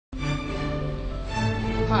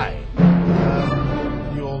Hi.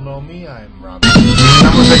 You all know me, I'm Rob.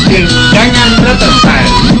 Estamos aquí en Gangan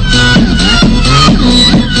Style.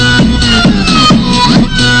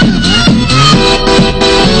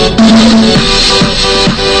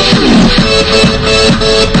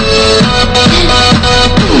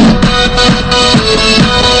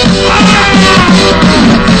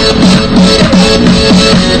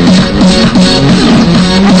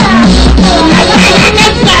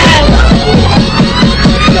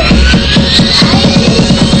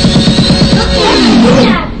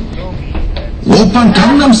 Open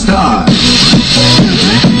Gangnam Style.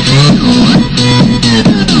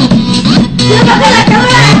 ¡Quiero pasar la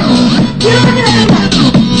cámara! ¡Quiero pasar la cámara!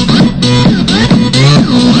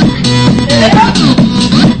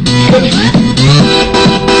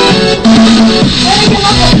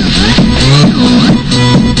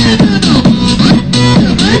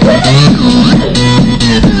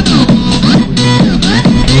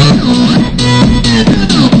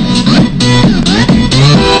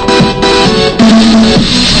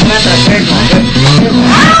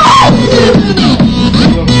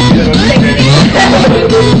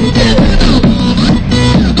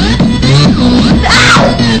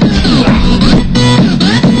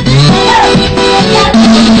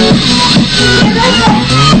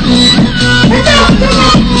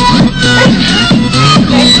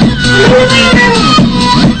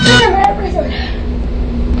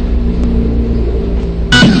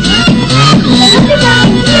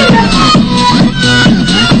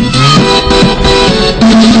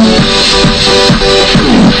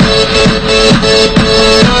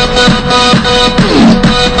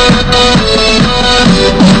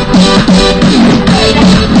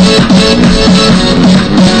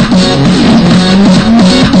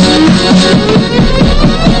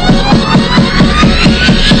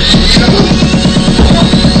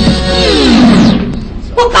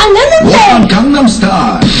 Gangnam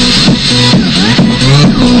Style.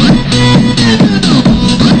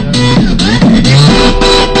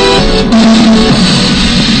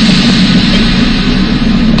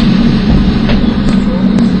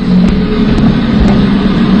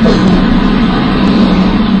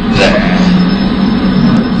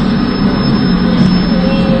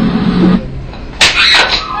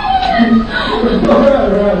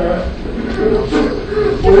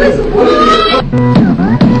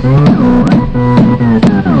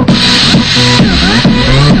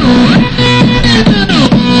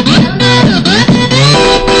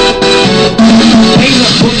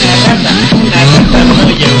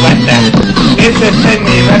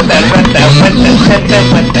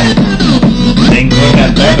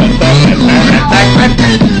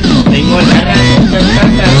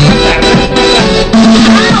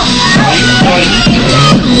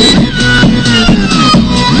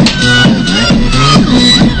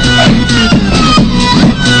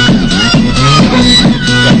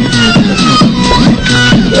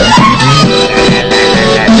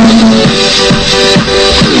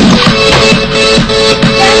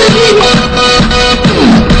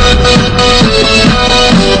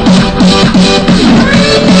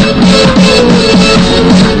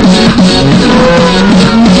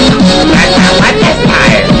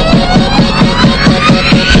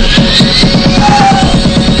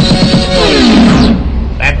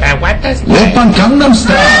 Open Gangnam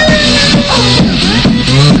Style.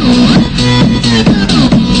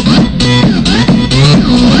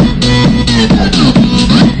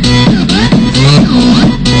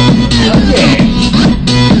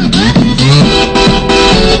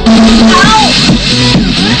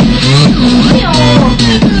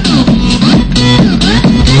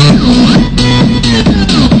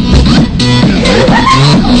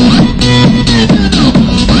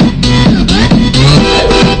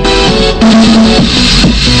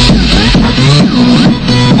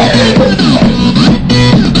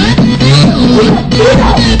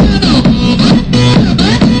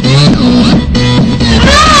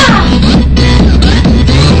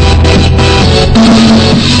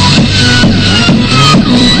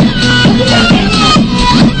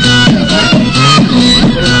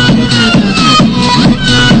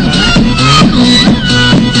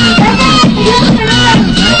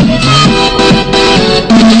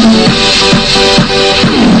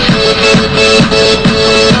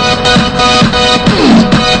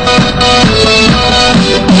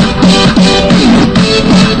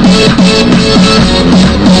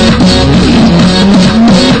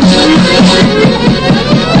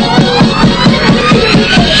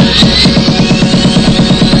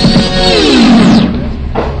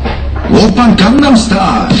 Open Gangnam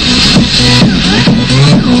Style.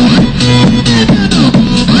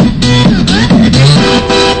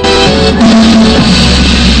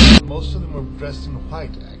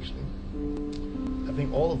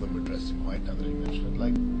 them were dressed in white. Now that you mention it,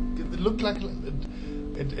 like it looked like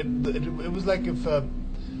it was like if the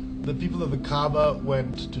people of the Kaaba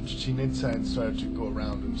went to Chichen Itza and started to go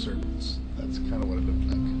around in circles. That's kind of what it looked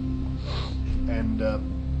like. And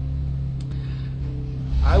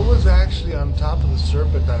I was actually on top of the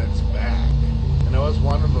serpent on its back, and I was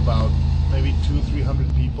one of about maybe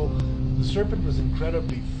 200-300 people. The serpent was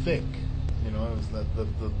incredibly thick. You know, it was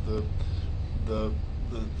the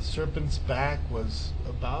serpent's back was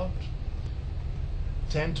about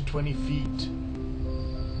 10 to 20 feet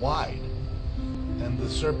wide, and the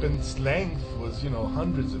serpent's length was, you know,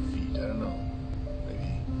 hundreds of feet. I don't know,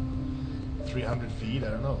 maybe 300 feet.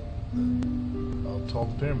 I don't know how tall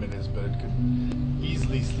the pyramid is, but it could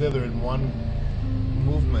easily slither in one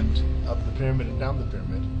movement up the pyramid and down the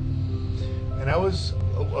pyramid. And I was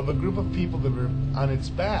of a group of people that were on its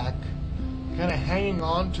back, kind of hanging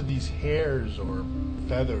on to these hairs or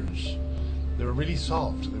feathers. They were really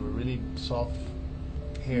soft. They were really soft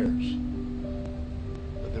hairs,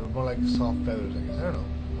 but they were more like soft feathers, I guess. I don't know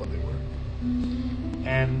what they were.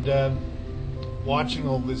 And watching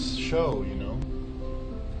all this show, you know,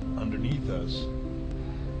 underneath us,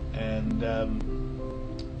 and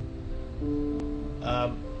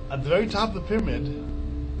at the very top of the pyramid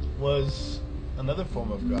was another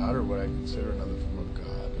form of God, or what I consider another form of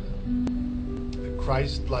God, a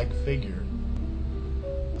Christ-like figure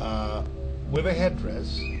with a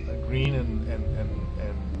headdress, a green and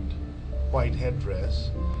white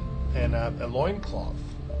headdress, and a loincloth,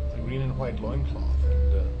 a green and white loincloth,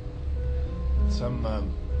 and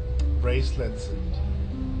some bracelets and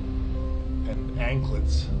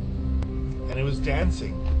anklets, and it was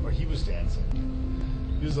dancing, or he was dancing.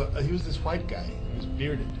 He was this white guy. He was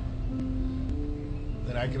bearded,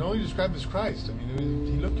 and I can only describe as Christ. I mean,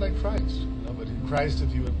 he looked like Christ, you know. But in Christ,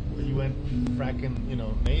 if he went fracking, you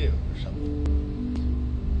know, native or something.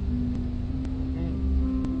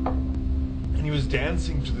 And he was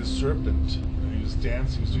dancing to this serpent. You know, he was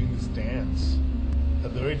doing this dance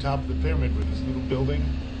at the very top of the pyramid, with this little building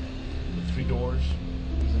with 3 doors.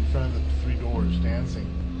 He was in front of the 3 doors dancing,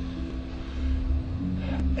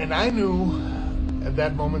 and I knew at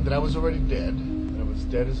that moment that I was already dead, that I was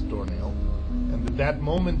dead as a doornail, and that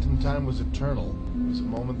moment in time was eternal. It was a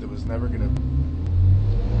moment that was never going to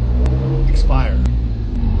expire.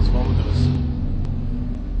 It was a moment that was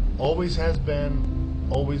always has been,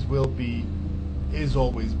 always will be, is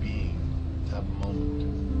always being type of moment.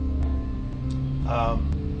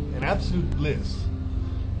 An absolute bliss.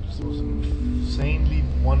 Just the most insanely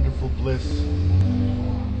wonderful bliss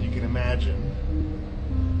you can imagine.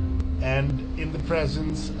 And in the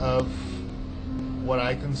presence of what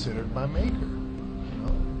I considered my maker, you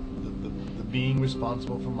know, the being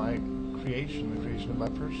responsible for my creation, the creation of my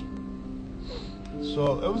person.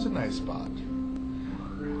 So it was a nice spot.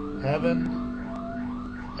 Heaven,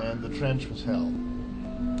 and the trench was hell.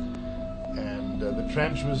 And the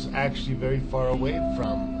trench was actually very far away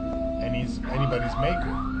from anybody's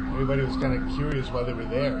maker. Everybody was kind of curious why they were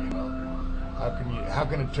there, you know. How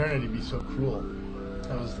can eternity be so cruel?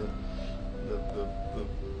 That was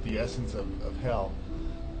the essence of hell.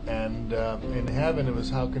 And in heaven, it was,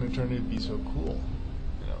 how can eternity be so cool,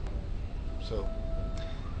 you know. So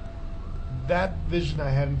that vision I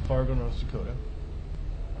had in Fargo, North Dakota,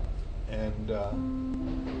 and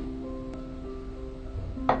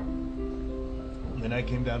then I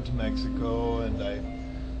came down to Mexico, and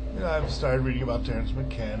I've started reading about Terence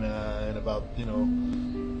McKenna and about, you know,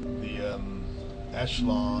 the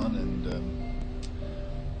echelon and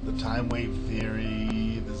the time wave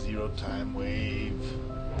theory, the zero time wave,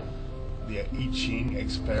 the I Ching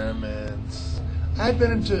experiments. I had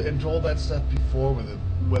been into all that stuff before with a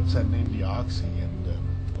website named Deoxy and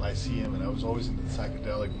Lyceum, and I was always into the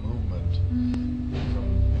psychedelic movement from,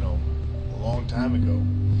 you know, a long time ago.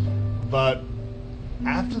 But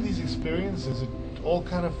after these experiences, it all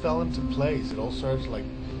kind of fell into place. It all started to, like,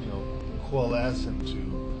 you know, coalesce into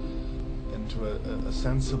a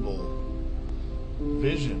sensible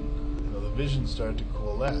vision. You know, the vision started to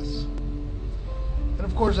coalesce. And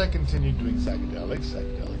of course I continued doing psychedelics.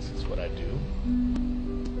 Psychedelics is what I do.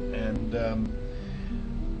 And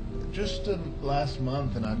just last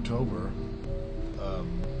month in October,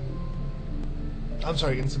 I'm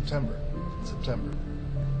sorry, in September, the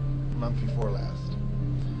month before last,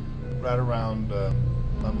 right around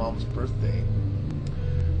my mom's birthday,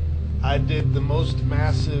 I did the most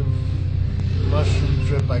massive mushroom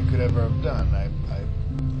trip I could ever have done.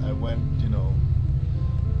 I went, you know,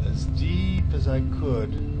 as deep as I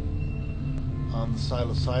could on the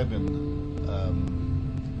psilocybin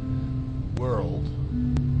world,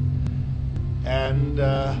 and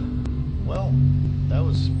Well, that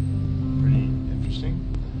was pretty interesting.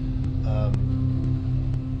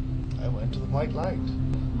 I went to the white light.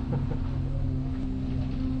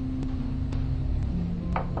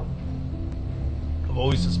 I've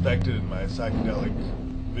always suspected in my psychedelic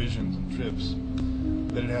visions and trips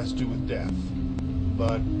that it has to do with death.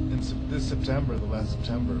 But in this September, the last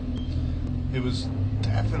September, it was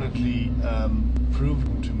definitely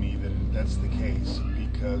proven to me that that's the case,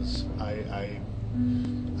 because I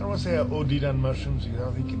don't want to say I OD'd on mushrooms. You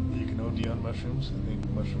don't think you can OD on mushrooms. I think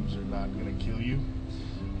mushrooms are not going to kill you,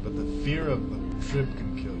 but the fear of the trip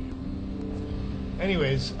can kill you.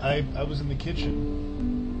 Anyways, I was in the kitchen,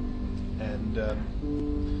 and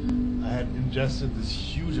I had ingested this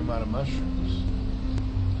huge amount of mushrooms,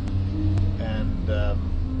 and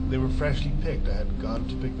they were freshly picked. I had gone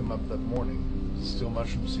to pick them up that morning. It was still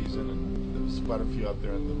mushroom season, and there was quite a few out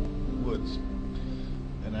there in the woods.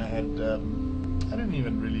 And I didn't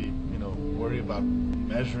even really, worry about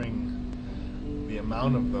measuring the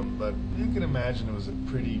amount of them, but you can imagine it was a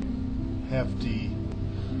pretty hefty,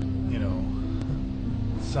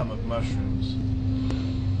 sum of mushrooms.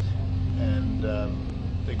 And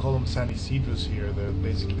they call them sanicitrus here. They're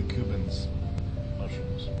basically Cubans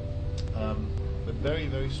mushrooms, but very,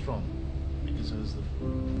 very strong, because it was the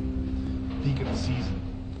peak of the season.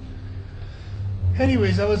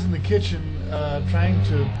 Anyways, I was in the kitchen trying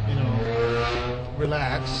to,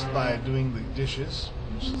 relax by doing the dishes,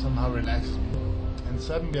 which somehow relaxes me. And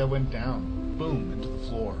suddenly I went down, boom, into the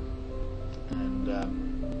floor.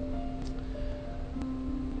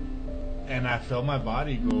 And I felt my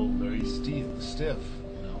body go very stiff,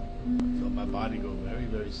 I felt my body go very,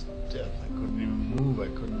 very stiff. I couldn't even move. I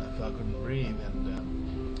couldn't breathe. And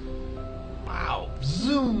wow,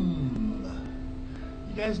 zoom!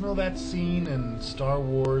 You guys know that scene in Star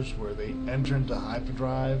Wars where they enter into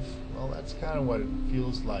hyperdrive? Well, that's kind of what it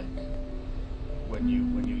feels like when you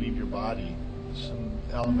leave your body. There's some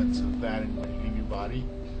elements of that when you leave your body.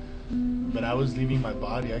 But I was leaving my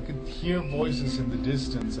body. I could hear voices in the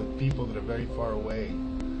distance of people that are very far away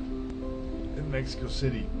in Mexico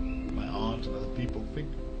City. My aunt and other people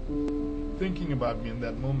thinking about me in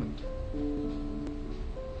that moment.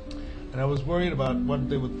 And I was worried about what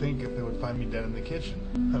they would think if they would find me dead in the kitchen.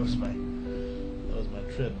 That was my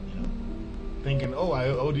trip, thinking, oh, I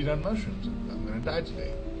OD'd on mushrooms. I'm going to die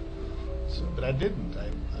today. But I didn't.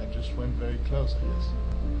 I just went very close, I guess.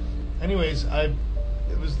 Anyways, it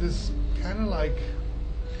was this kind of like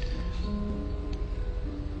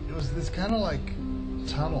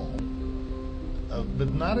tunnel,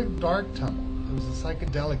 but not a dark tunnel. It was a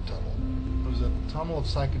psychedelic tunnel. It was a tunnel of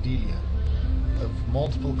psychedelia, of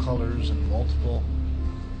multiple colors and multiple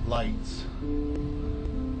lights.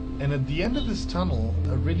 And at the end of this tunnel,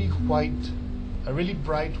 a really bright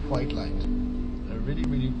white light,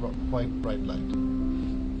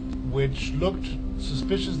 which looked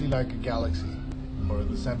suspiciously like a galaxy, or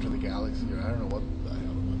the center of the galaxy, or I don't know what the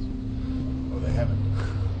hell it was, or the heaven.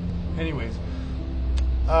 Anyways,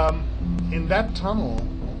 in that tunnel,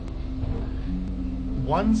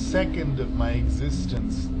 1 second of my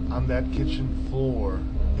existence on that kitchen floor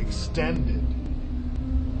extended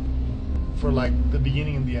for like the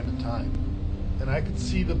beginning and the end of time. And I could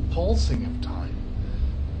see the pulsing of time.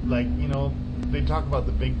 Like, they talk about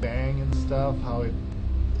the Big Bang and stuff, how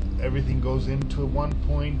everything goes into one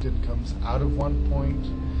point, it comes out of one point.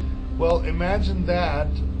 Well, imagine that,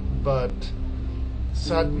 but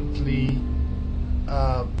suddenly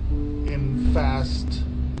in fast,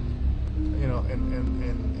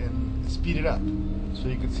 and speed it up. So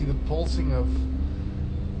you could see the pulsing of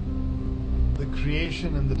the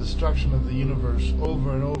creation and the destruction of the universe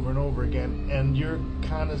over and over and over again, and you're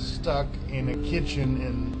kind of stuck in a kitchen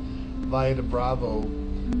in Valle de Bravo,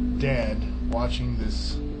 dead, watching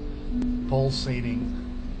this pulsating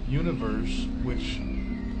universe which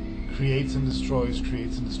creates and destroys,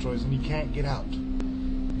 and you can't get out,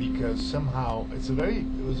 because somehow it was a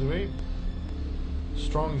very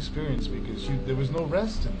strong experience, because there was no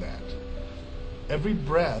rest in that. Every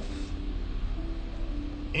breath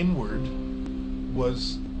inward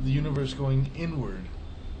was the universe going inward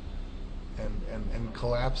and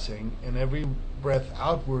collapsing, and every breath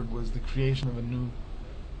outward was the creation of a new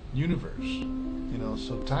universe.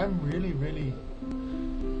 So time really, really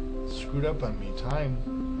screwed up on me. Time,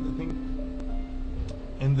 I think,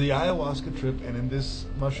 in the ayahuasca trip and in this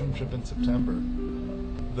mushroom trip in September,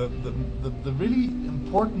 the really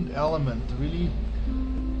important element, the really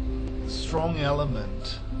strong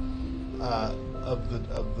element of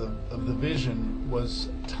the vision was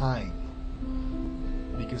time,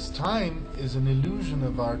 because time is an illusion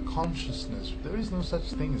of our consciousness. There is no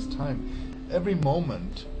such thing as time. Every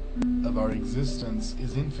moment of our existence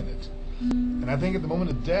is infinite. And I think at the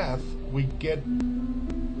moment of death, we get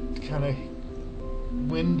kind of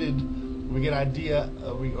winded. We get idea,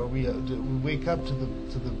 we wake up to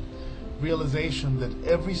the realization that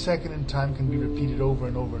every second in time can be repeated over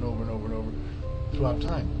and over and over and over and over throughout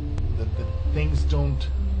time. That things don't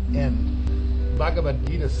end. Bhagavad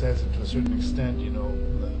Gita says it to a certain extent.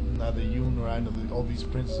 Neither you nor I nor all these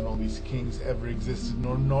princes and all these kings ever existed,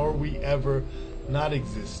 nor we ever not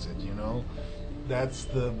existed. That's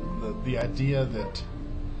the idea that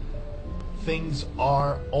things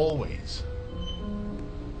are always.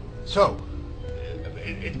 So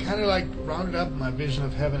it kind of like rounded up my vision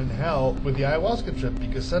of heaven and hell with the ayahuasca trip,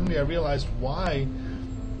 because suddenly I realized why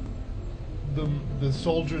the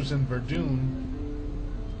soldiers in Verdun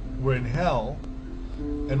were in hell,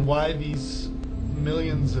 and why these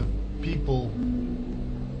millions of people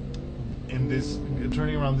in this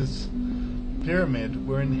turning around this pyramid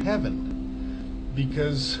were in heaven.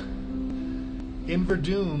 Because in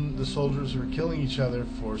Verdun, the soldiers were killing each other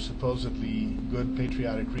for supposedly good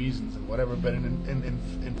patriotic reasons and whatever, but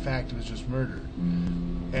in fact it was just murder.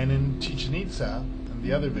 And in Chichen Itza, in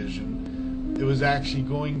the other vision, it was actually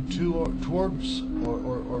going towards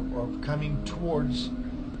or coming towards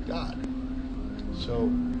God.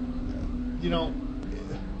 So,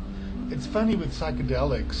 it's funny with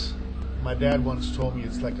psychedelics. My dad once told me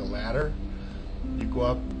it's like a ladder. You go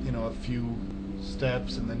up, a few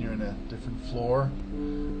steps, and then you're in a different floor,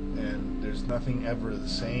 and there's nothing ever the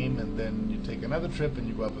same. And then you take another trip, and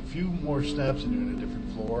you go up a few more steps, and you're in a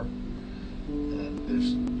different floor. And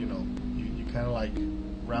there's, you kind of like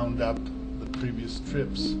round up the previous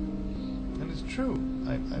trips, and it's true.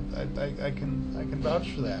 I can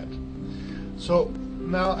vouch for that. So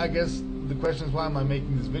now I guess the question is, why am I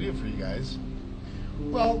making this video for you guys?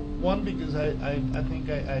 Well, one, because I think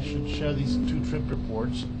I should share these two trip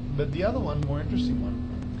reports, but the other one, more interesting one,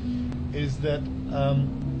 is that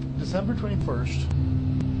December 21st,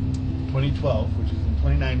 2012, which is in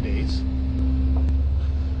 29 days,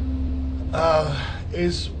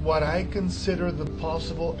 is what I consider the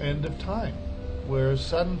possible end of time, where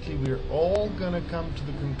suddenly we're all going to come to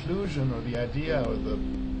the conclusion, or the idea, or the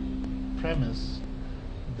premise,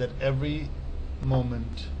 that every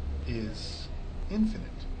moment is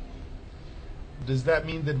infinite. Does that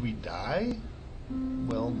mean that we die?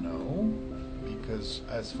 Well, no, because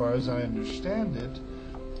as far as I understand it,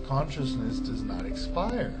 consciousness does not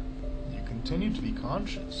expire. You continue to be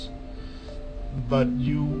conscious, but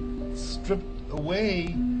you strip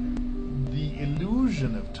away the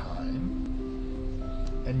illusion of time,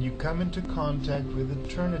 and you come into contact with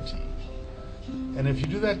eternity. And if you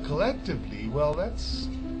do that collectively, well, that's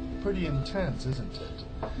pretty intense, isn't it?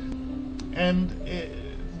 And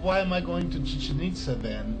why am I going to Chichen Itza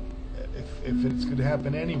then, if it's going to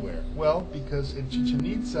happen anywhere? Well, because in Chichen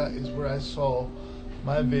Itza is where I saw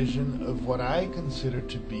my vision of what I consider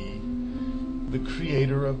to be the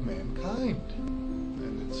creator of mankind.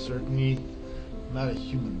 And it's certainly not a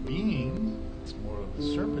human being, it's more of a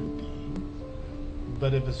serpent being.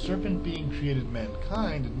 But if a serpent being created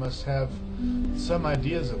mankind, it must have some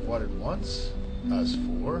ideas of what it wants us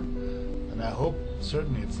for. And I hope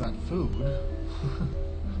certainly it's not food.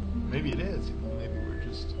 Maybe it is. Maybe we're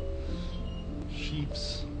just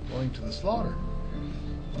sheeps going to the slaughter.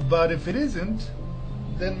 But if it isn't,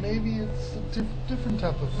 then maybe it's a different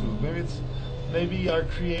type of food. Maybe our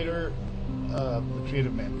creator, the creator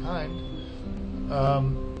of mankind,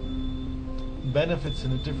 benefits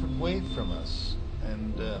in a different way from us,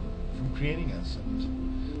 and from creating us. And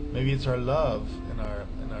maybe it's our love and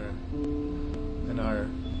our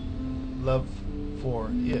love for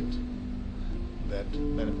it that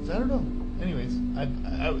benefits. I don't know. Anyways,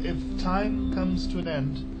 if time comes to an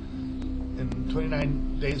end in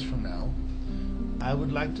 29 days from now, I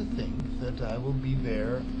would like to think that I will be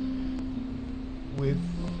there with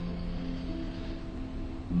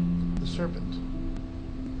the serpent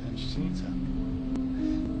and Chichen Itza.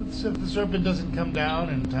 If the serpent doesn't come down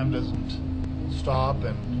and time doesn't stop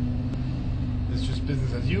and it's just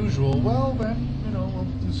business as usual, well then, we'll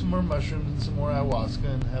do some more mushrooms and some more ayahuasca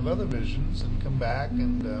and have other visions and come back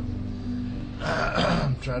and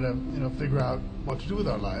try to, figure out what to do with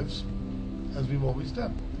our lives as we've always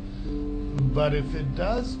done. But if it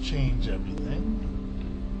does change everything,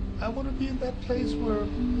 I want to be in that place where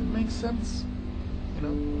it makes sense. I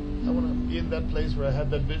want to be in that place where I had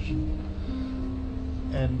that vision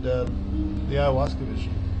and the ayahuasca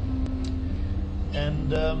vision.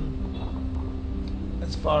 And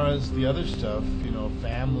as far as the other stuff,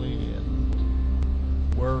 family and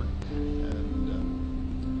work and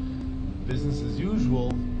business as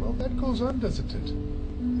usual, well, that goes on, doesn't it?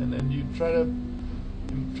 And and you try to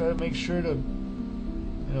make sure to,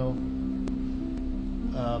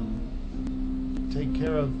 take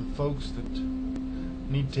care of the folks that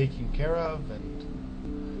need taking care of,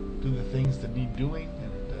 and do the things that need doing,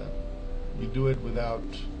 and you do it without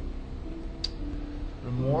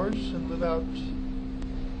remorse and without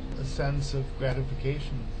a sense of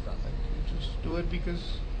gratification from it. You just do it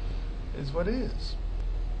because it's what it is.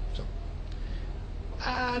 So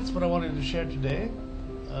that's what I wanted to share today.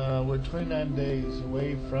 We're 29 days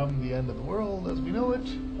away from the end of the world as we know it.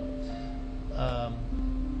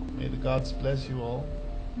 May the gods bless you all,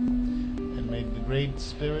 and may the great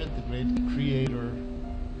spirit, the great creator,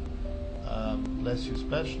 bless you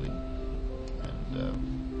especially. And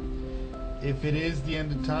if it is the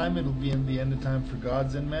end of time, it'll be in the end of time for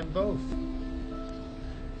gods and men both.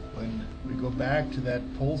 When we go back to that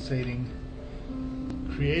pulsating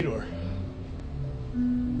creator.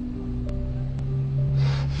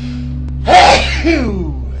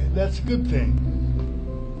 That's a good thing.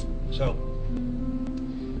 So,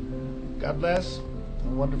 God bless, a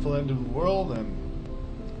wonderful end of the world, and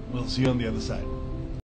we'll see you on the other side.